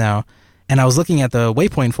ideas now, and I was looking at the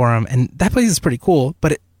Waypoint forum, and that place is pretty cool.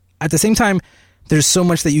 But at the same time, there's so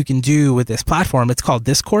much that you can do with this platform. It's called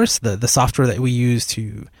Discourse, the software that we use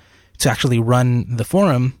to actually run the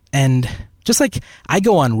forum. And just like I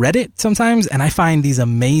go on Reddit sometimes, and I find these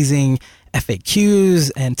amazing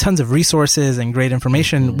FAQs and tons of resources and great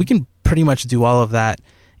information. We can pretty much do all of that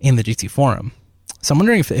in the GT forum. So I'm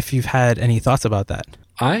wondering if you've had any thoughts about that.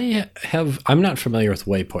 I'm not familiar with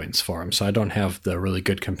Waypoint's forum, so I don't have the really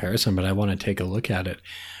good comparison, but I want to take a look at it.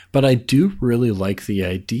 But I do really like the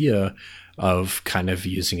idea of kind of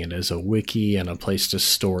using it as a wiki and a place to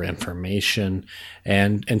store information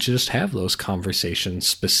and to just have those conversations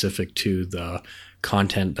specific to the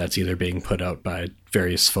content that's either being put out by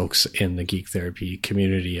various folks in the Geek Therapy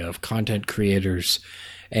community of content creators,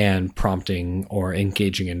 and prompting or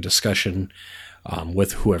engaging in discussion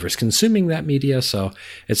with whoever's consuming that media. So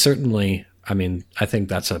it's certainly, I mean, I think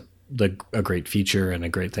that's a great feature and a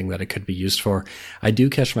great thing that it could be used for. I do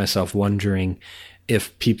catch myself wondering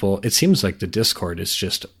if people, it seems like the Discord is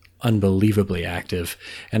just unbelievably active,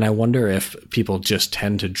 and I wonder if people just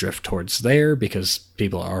tend to drift towards there because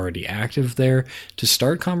people are already active there to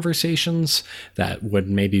start conversations that would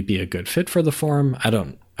maybe be a good fit for the forum.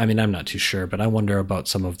 I'm not too sure, but I wonder about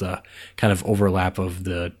some of the kind of overlap of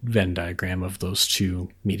the Venn diagram of those two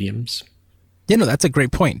mediums. Yeah, no, that's a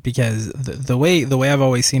great point, because the way I've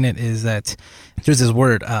always seen it is that there's this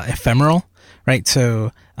word, ephemeral, right?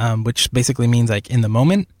 So, which basically means like in the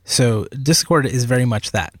moment. So Discord is very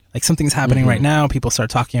much that. Like something's happening right now, people start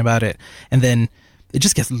talking about it, and then it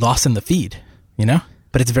just gets lost in the feed, you know?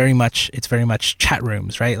 But it's very much chat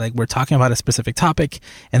rooms, right? Like we're talking about a specific topic,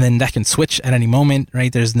 and then that can switch at any moment,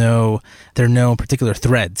 right? There are no particular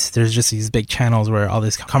threads. There's just these big channels where all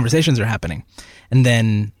these conversations are happening. And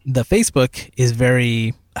then the Facebook is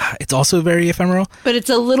it's also very ephemeral. But it's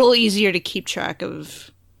a little easier to keep track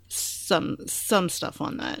of some stuff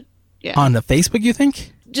on that. Yeah. On the Facebook, you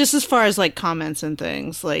think? Just as far as like comments and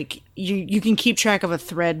things, like you can keep track of a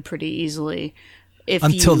thread pretty easily.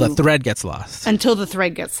 Until the thread gets lost. Until the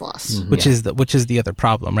thread gets lost. Which is the other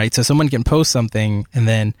problem, right? So someone can post something, and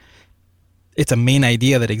then it's a main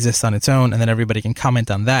idea that exists on its own, and then everybody can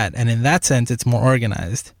comment on that. And in that sense, it's more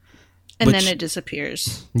organized. And then it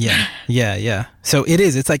disappears. Yeah. So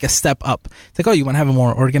it's like a step up. It's like, oh, you want to have a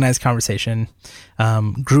more organized conversation,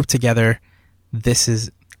 grouped together. This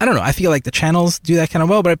is, I don't know, I feel like the channels do that kind of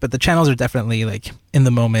well, right? But the channels are definitely like in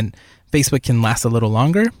the moment. Facebook can last a little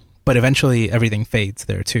longer, but eventually everything fades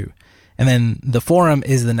there too. And then the forum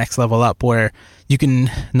is the next level up, where you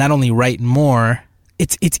can not only write more,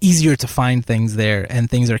 it's easier to find things there,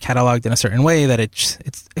 and things are cataloged in a certain way that it's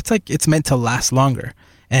like it's meant to last longer.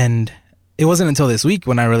 And it wasn't until this week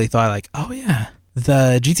when I really thought like, oh yeah,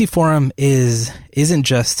 the GT forum isn't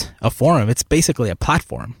just a forum, it's basically a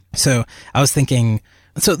platform. So I was thinking,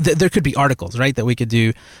 there could be articles, right, that we could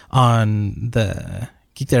do on the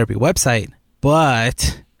Geek Therapy website,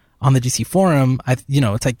 but on the GT forum,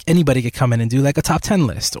 it's like anybody could come in and do like a top 10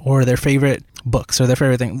 list, or their favorite books, or their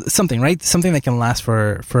favorite thing, something, right? Something that can last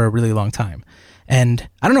for a really long time. And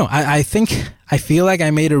I don't know, I feel like I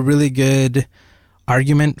made a really good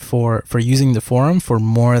argument for using the forum for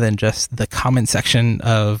more than just the comment section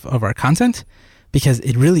of our content, because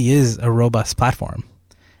it really is a robust platform.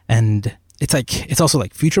 And it's also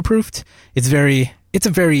like future proofed. It's a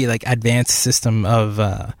very like advanced system of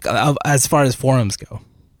as far as forums go.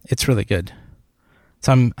 It's really good.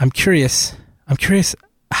 So I'm curious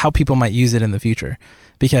how people might use it in the future,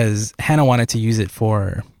 because Hannah wanted to use it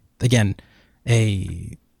for, again,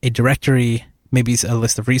 a directory, maybe a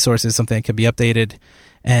list of resources, something that could be updated.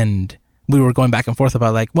 And we were going back and forth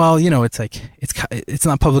about like, well, it's like, it's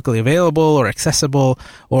not publicly available or accessible,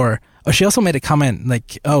 or she also made a comment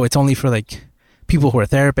like, oh, it's only for like people who are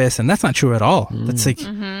therapists, and that's not true at all. That's like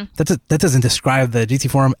that doesn't describe the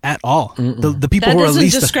GT forum at all. The people that who are doesn't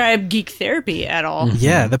least describe geek therapy at all.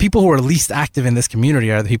 Yeah, the people who are least active in this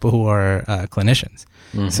community are the people who are clinicians.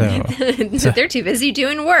 So they're too busy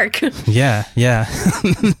doing work. Yeah.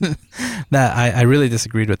 That I really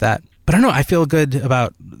disagreed with that. But I don't know, I feel good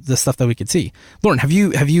about the stuff that we could see. Lauren, have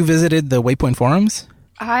you visited the Waypoint forums?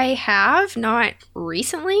 I have, not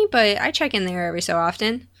recently, but I check in there every so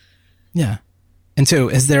often. Yeah. And so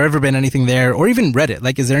has there ever been anything there, or even Reddit?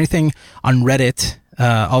 Like, is there anything on Reddit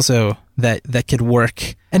also that could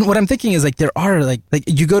work? And what I'm thinking is like, there are like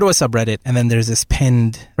you go to a subreddit, and then there's this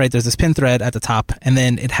pinned thread at the top, and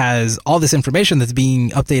then it has all this information that's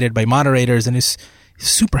being updated by moderators, and is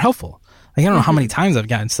super helpful. Like, I don't know how many times I've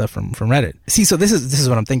gotten stuff from Reddit. See, so this is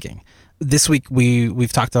what I'm thinking. This week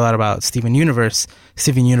we've talked a lot about Steven Universe.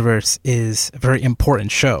 Steven Universe is a very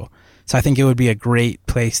important show. So I think it would be a great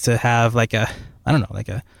place to have like an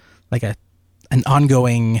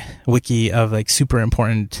ongoing wiki of like super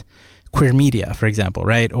important queer media, for example,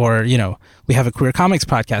 right? Or, we have a queer comics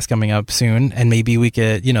podcast coming up soon, and maybe we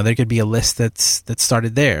could, there could be a list that's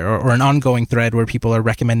started there, or an ongoing thread where people are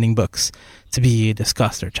recommending books to be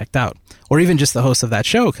discussed or checked out. Or even just the host of that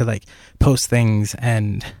show could like post things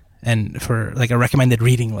and for like a recommended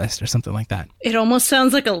reading list or something like that. It almost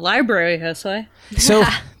sounds like a library, Jose. So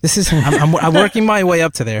this is, I'm working my way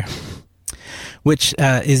up to there, which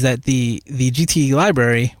is that the GT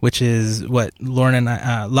library, which is what Lara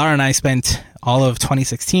and I spent all of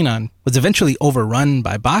 2016 on, was eventually overrun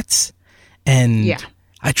by bots. And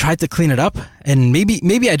I tried to clean it up, and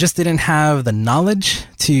maybe I just didn't have the knowledge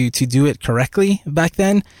to do it correctly back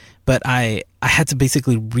then. But I had to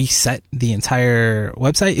basically reset the entire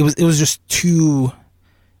website. It was just too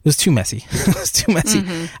messy. It was too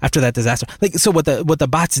messy after that disaster. Like, so what the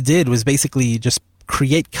bots did was basically just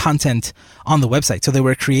create content on the website. So they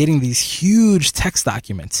were creating these huge text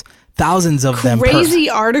documents, thousands of them. Crazy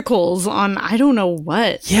articles on I don't know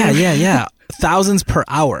what. Yeah. Thousands per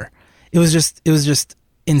hour. It was just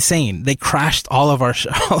insane. They crashed all of our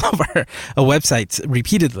websites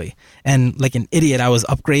repeatedly, and like an idiot, I was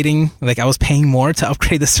upgrading. Like I was paying more to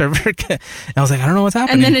upgrade the server, and I was like, I don't know what's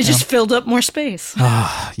happening. And then it just filled up more space.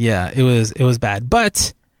 Yeah, it was bad.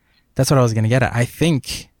 But that's what I was going to get at. I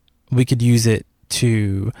think we could use it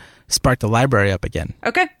to spark the library up again.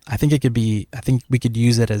 Okay. I think we could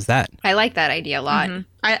use it as that. I like that idea a lot.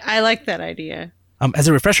 I like that idea. As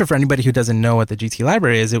a refresher for anybody who doesn't know what the GT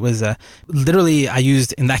library is, it was literally I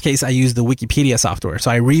used the Wikipedia software.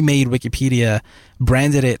 So I remade Wikipedia,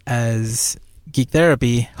 branded it as Geek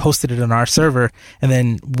Therapy, hosted it on our server, and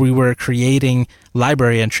then we were creating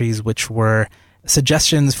library entries, which were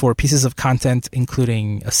suggestions for pieces of content,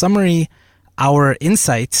 including a summary, our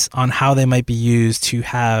insights on how they might be used to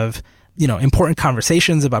have, important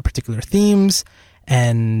conversations about particular themes.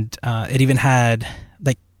 And it even had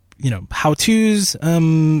how-tos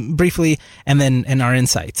briefly, and our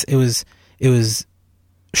insights. It was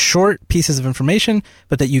short pieces of information,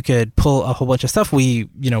 but that you could pull a whole bunch of stuff. We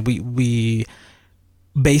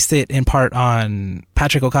based it in part on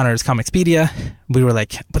Patrick O'Connor's Comicspedia. We were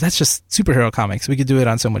like, but that's just superhero comics. We could do it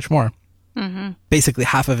on so much more. Mm-hmm. Basically,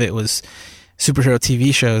 half of it was superhero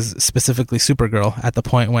TV shows, specifically Supergirl, at the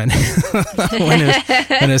point when when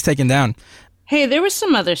it was taken down. Hey, there was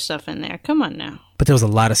some other stuff in there. Come on now. But there was a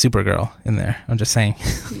lot of Supergirl in there. I'm just saying.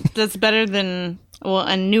 That's better than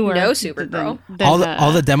a newer. No Supergirl. Than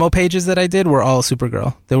all the demo pages that I did were all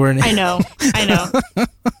Supergirl. They were. I know.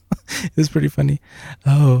 It was pretty funny.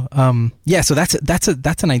 Yeah. So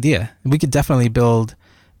that's an idea. We could definitely build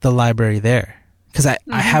the library there because I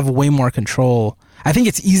have way more control. I think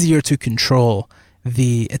it's easier to control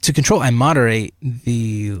and moderate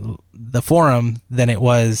the forum than it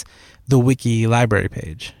was the wiki library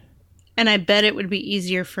page. And I bet it would be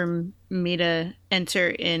easier for me to enter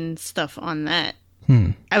in stuff on that.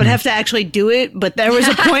 I would have to actually do it, but there was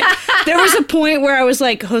a point. There was a point where I was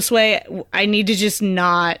like, Josue, I need to just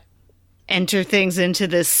not enter things into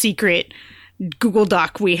this secret Google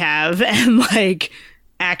Doc we have and like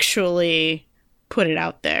actually put it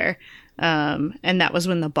out there. And that was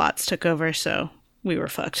when the bots took over, so we were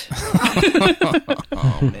fucked.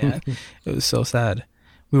 Oh man, it was so sad.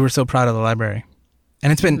 We were so proud of the library,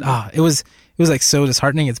 and it's been it was like so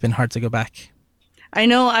disheartening. It's been hard to go back. I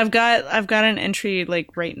know. I've got an entry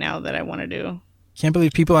like right now that I want to do. Can't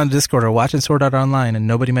believe people on Discord are watching Sword Art Online and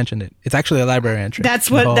nobody mentioned it. It's actually a library entry. That's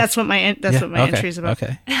what my entry is about.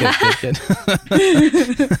 Okay, good.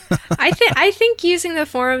 I think using the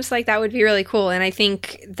forums like that would be really cool, and I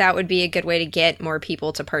think that would be a good way to get more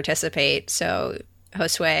people to participate. So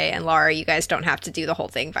Josue and Laura, you guys don't have to do the whole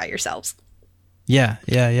thing by yourselves. Yeah.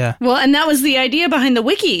 Well, and that was the idea behind the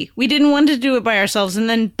wiki. We didn't want to do it by ourselves, and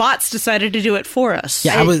then bots decided to do it for us.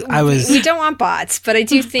 Yeah, I was. We don't want bots, but I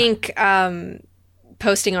do think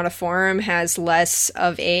posting on a forum has less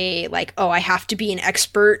of a like, I have to be an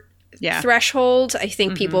expert threshold. I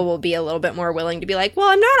think people will be a little bit more willing to be like, well,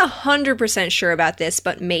 I'm not 100% sure about this,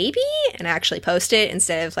 but maybe, and actually post it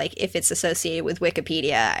instead of like if it's associated with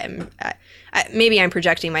Wikipedia. Maybe I'm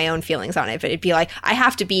projecting my own feelings on it, but it'd be like, I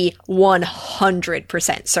have to be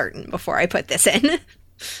 100% certain before I put this in.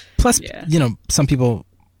 Plus, some people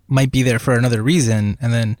might be there for another reason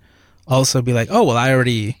and then also be like, oh, well, I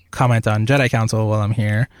already comment on Jedi Council while I'm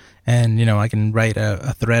here. And, I can write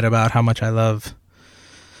a thread about how much I love,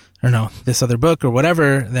 I don't know, this other book or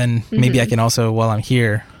whatever. Then maybe I can also, while I'm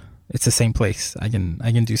here, it's the same place. I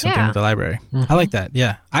can do something with the library. I like that.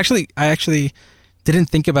 Yeah. I actually didn't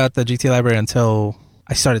think about the GT library until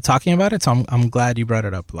I started talking about it. So I'm glad you brought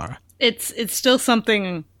it up, Laura. It's still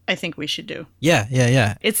something I think we should do. Yeah.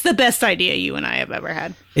 It's the best idea you and I have ever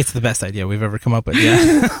had. It's the best idea we've ever come up with.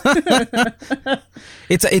 Yeah.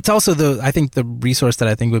 It's also I think the resource that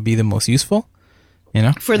I think would be the most useful,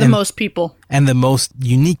 for the most people and the most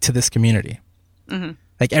unique to this community. Mm-hmm.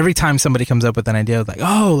 Like every time somebody comes up with an idea, like,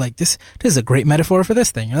 oh, like this is a great metaphor for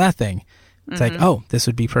this thing or that thing. It's like, oh, this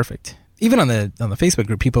would be perfect. Even on the Facebook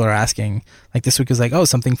group, people are asking, like this week was like, oh,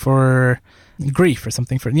 something for grief or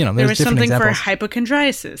something for, there's there was different something examples. For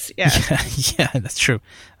hypochondriasis. Yeah. Yeah, that's true.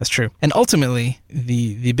 And ultimately,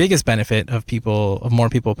 the biggest benefit of more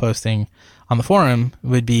people posting on the forum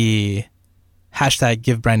would be #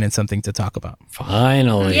 give Brandon something to talk about.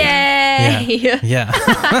 Finally. Yay!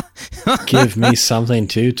 Yeah. Give me something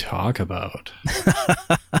to talk about.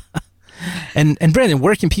 And Brandon,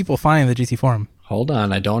 where can people find the GT forum? Hold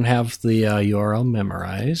on, I don't have the URL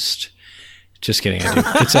memorized. Just kidding, I do.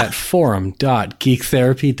 It's at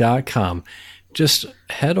forum.geektherapy.com. Just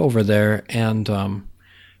head over there and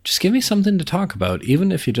just give me something to talk about,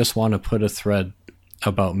 even if you just want to put a thread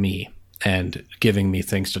about me. and giving me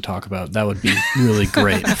things to talk about. That would be really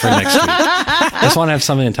great for next week. I just want to have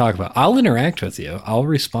something to talk about. I'll interact with you. I'll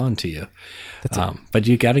respond to you. But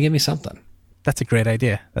you got to give me something. That's a great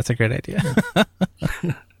idea.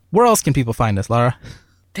 Where else can people find us, Laura?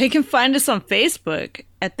 They can find us on Facebook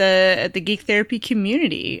at the Geek Therapy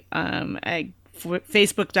community at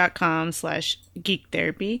facebook.com/Geek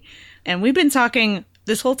Therapy. And we've been talking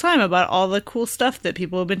this whole time about all the cool stuff that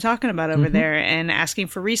people have been talking about over there and asking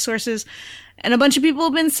for resources. And a bunch of people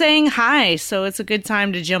have been saying hi. So it's a good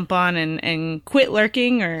time to jump on and quit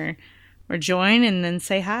lurking or join and then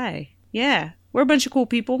say hi. Yeah, we're a bunch of cool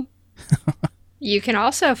people. You can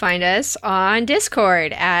also find us on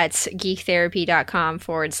Discord at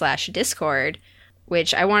geektherapy.com/Discord,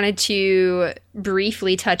 which I wanted to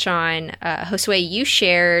briefly touch on. Josue, you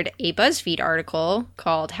shared a BuzzFeed article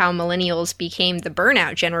called How Millennials Became the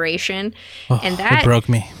Burnout Generation. And that broke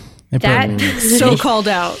me. So called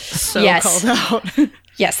out. Called out.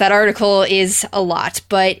 Yes, that article is a lot,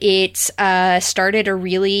 but it started a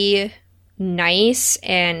really nice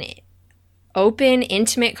and open,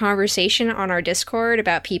 intimate conversation on our Discord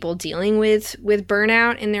about people dealing with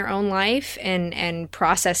burnout in their own life and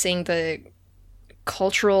processing the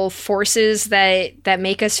cultural forces that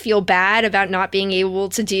make us feel bad about not being able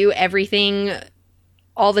to do everything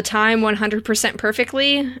all the time 100%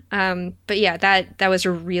 perfectly. But yeah, that was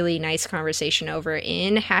a really nice conversation over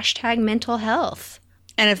in #mentalhealth.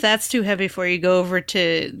 And if that's too heavy for you, go over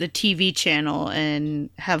to the TV channel and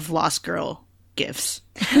have Lost Girl gifts.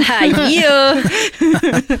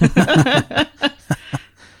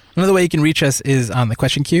 Another way you can reach us is on the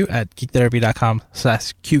question queue at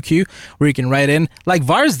geektherapy.com/QQ, where you can write in like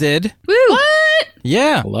Vars did. Woo! What?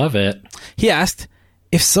 Yeah. Love it. He asked,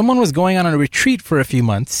 if someone was going on a retreat for a few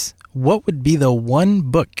months, what would be the one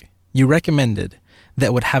book you recommended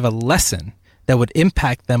that would have a lesson that would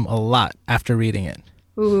impact them a lot after reading it?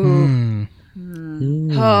 Ooh.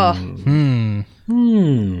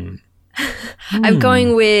 I'm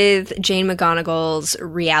going with Jane McGonigal's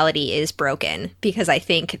Reality is Broken, because I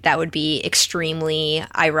think that would be extremely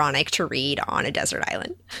ironic to read on a desert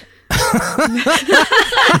island.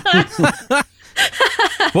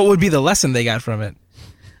 What would be the lesson they got from it?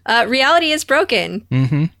 Reality is broken.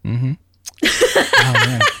 Oh, man.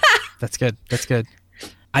 That's good.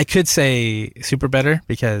 I could say Super Better,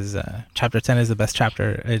 because chapter 10 is the best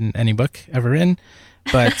chapter in any book ever written.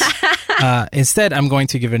 But instead, I'm going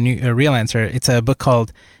to give a real answer. It's a book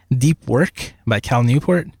called Deep Work by Cal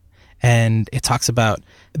Newport. And it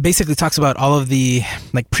basically talks about all of the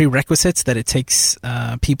prerequisites that it takes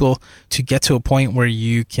people to get to a point where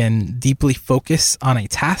you can deeply focus on a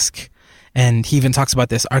task. And he even talks about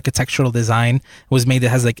this architectural design was made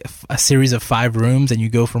that has a series of 5 rooms, and you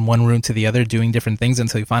go from one room to the other doing different things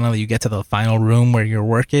until finally you get to the final room where your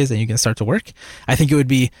work is and you can start to work. I think it would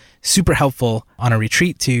be super helpful on a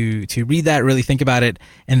retreat to read that, really think about it,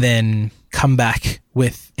 and then come back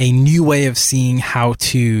with a new way of seeing how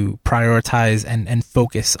to prioritize and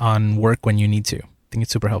focus on work when you need to. I think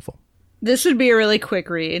it's super helpful. This would be a really quick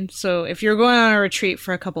read. So if you're going on a retreat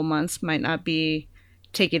for a couple months, might not be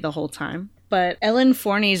take you the whole time. But Ellen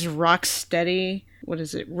Forney's Rocksteady,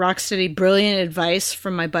 Brilliant Advice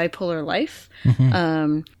from My Bipolar Life.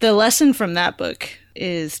 The lesson from that book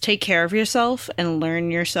is take care of yourself and learn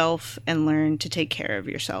to take care of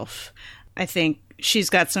yourself. I think she's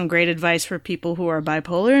got some great advice for people who are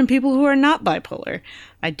bipolar and people who are not bipolar.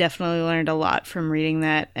 I definitely learned a lot from reading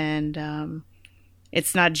that, and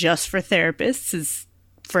it's not just for therapists, it's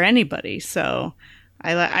for anybody. So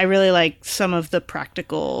I really like some of the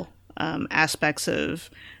practical aspects of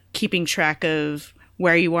keeping track of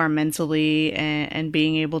where you are mentally and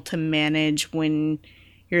being able to manage when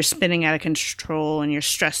you're spinning out of control and you're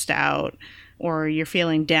stressed out or you're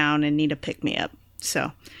feeling down and need a pick-me-up.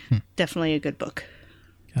 So definitely a good book.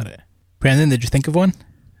 Got it. Brandon, did you think of one?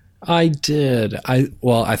 I did. I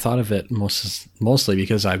thought of it mostly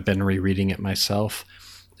because I've been rereading it myself.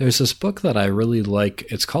 There's this book that I really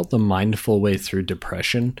like. It's called The Mindful Way Through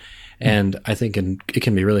Depression. And I think it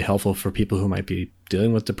can be really helpful for people who might be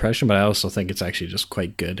dealing with depression, but I also think it's actually just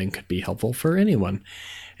quite good and could be helpful for anyone.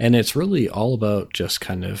 And it's really all about just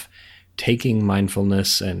kind of taking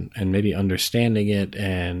mindfulness and maybe understanding it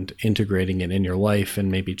and integrating it in your life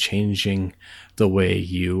and maybe changing the way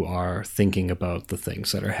you are thinking about the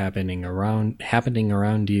things that are happening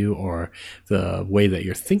around you, or the way that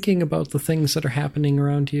you're thinking about the things that are happening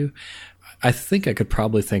around you. I think I could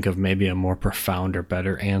probably think of maybe a more profound or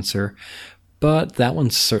better answer, but that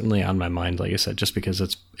one's certainly on my mind, like I said, just because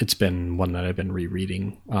it's been one that I've been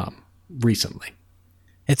rereading recently.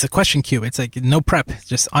 It's a question queue. It's like no prep,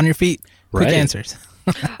 just on your feet, quick answers.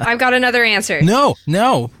 I've got another answer. No,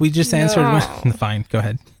 we just answered. No. Fine, go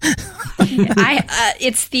ahead.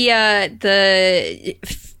 It's the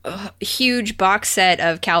huge box set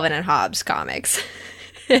of Calvin and Hobbes comics.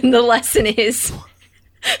 And the lesson is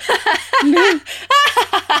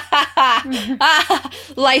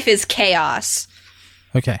life is chaos.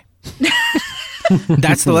 Okay.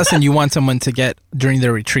 That's the lesson you want someone to get during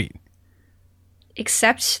their retreat.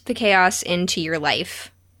 Accept the chaos into your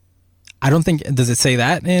life. I don't think, does it say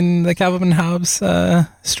that in the Calvin and Hobbes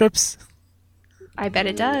strips? I bet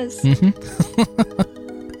it does.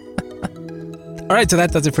 All right, so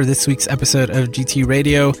that does it for this week's episode of GT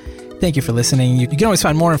Radio. Thank you for listening. You can always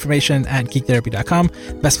find more information at geektherapy.com.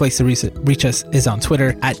 Best place to reach us is on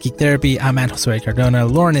Twitter at Geek Therapy. I'm at Josue Cardona.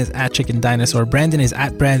 Lauren is at Chicken Dinosaur. Brandon is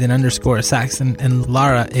at Brandon_Saxon. And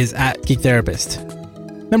Lara is at Geek Therapist.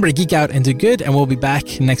 Remember to geek out and do good, and we'll be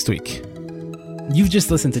back next week. You've just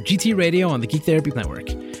listened to GT Radio on the Geek Therapy Network.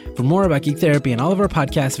 For more about Geek Therapy and all of our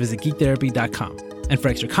podcasts, visit geektherapy.com. And for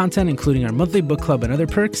extra content, including our monthly book club and other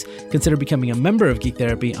perks, consider becoming a member of Geek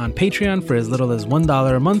Therapy on Patreon for as little as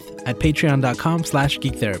 $1 a month at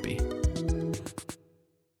patreon.com/geektherapy.